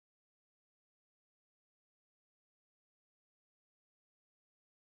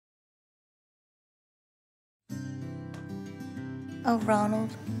Oh, Ronald,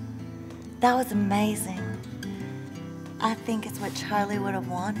 that was amazing. I think it's what Charlie would have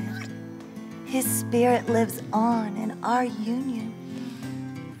wanted. His spirit lives on in our union.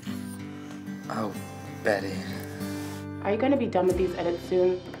 Oh, Betty. Are you going to be done with these edits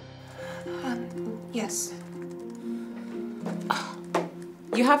soon? Yes.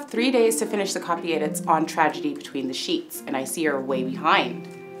 You have 3 days to finish the copy edits on Tragedy Between the Sheets, and I see you're way behind.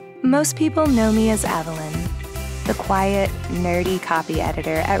 Most people know me as Evelyn, the quiet, nerdy copy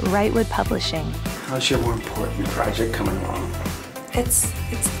editor at Wrightwood Publishing. How's your more important project coming along? It's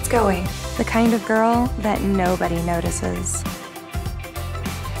going. The kind of girl that nobody notices.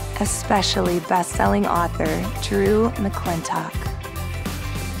 Especially best-selling author Drew McClintock.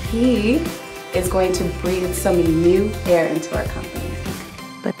 He is going to breathe some new air into our company.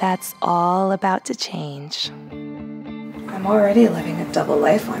 But that's all about to change. I'm already living a double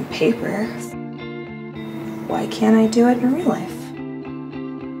life on paper. Why can't I do it in real life?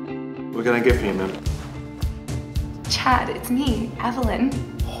 What can I get for you, ma'am? Chad, it's me, Evelyn.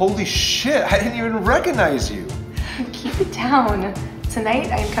 Holy shit, I didn't even recognize you. Keep it down.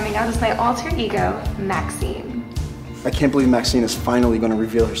 Tonight, I am coming out as my alter ego, Maxine. I can't believe Maxine is finally going to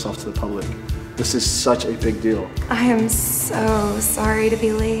reveal herself to the public. This is such a big deal. I am so sorry to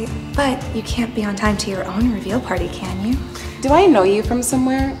be late, but you can't be on time to your own reveal party, can you? Do I know you from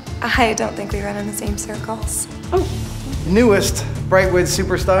somewhere? I don't think we run in the same circles. Oh. Newest Brightwood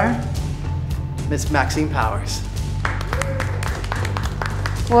superstar, Miss Maxine Powers.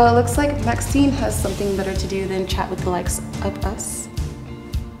 Well, it looks like Maxine has something better to do than chat with the likes of us.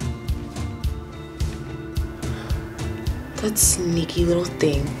 That sneaky little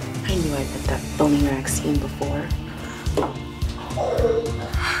thing. I knew I'd met that phony Maxine before.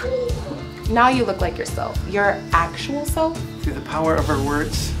 Now you look like yourself. Your actual self? Through the power of her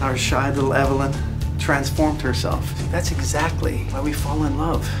words, our shy little Evelyn transformed herself. That's exactly why we fall in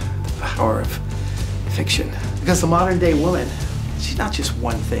love. The power of fiction. Because the modern day woman, she's not just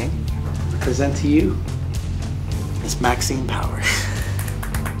one thing. I present to you Miss Maxine Powers.